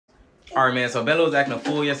All right, man. So Bella was acting a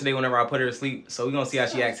fool yesterday whenever I put her to sleep. So we're going to see how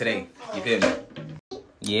she acts today. You feel me?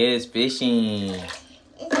 Yes, fishing.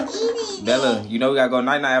 It's easy. Bella, you know we got to go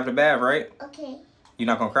night-night after bath, right? Okay. You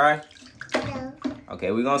not going to cry? No.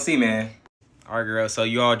 Okay, we're going to see, man. All right, girl. So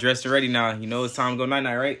you all dressed and ready now. You know it's time to go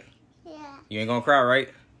night-night, right? Yeah. You ain't going to cry, right?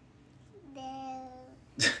 No.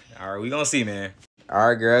 All right, we going to see, man. All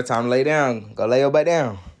right, girl. Time to lay down. Go lay your butt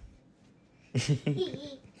down.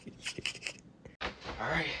 All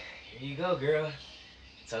right. Here you go, girl.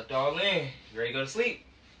 Tucked all in. You ready to go to sleep?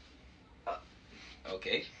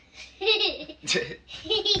 Okay.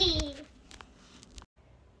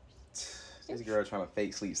 This girl trying to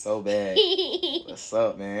fake sleep so bad. What's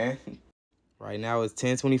up, man? Right now it's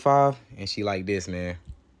 10:25 and she like this, man.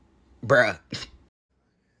 Bruh.